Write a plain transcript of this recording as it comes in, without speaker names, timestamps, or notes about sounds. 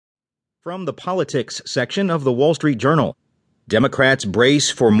From the politics section of the Wall Street Journal, Democrats brace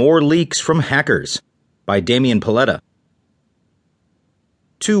for more leaks from hackers, by Damian Paletta.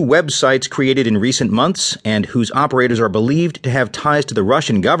 Two websites created in recent months and whose operators are believed to have ties to the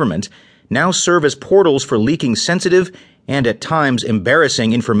Russian government now serve as portals for leaking sensitive and at times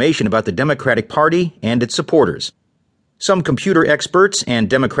embarrassing information about the Democratic Party and its supporters. Some computer experts and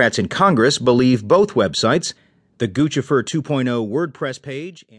Democrats in Congress believe both websites, the Guccifer 2.0 WordPress page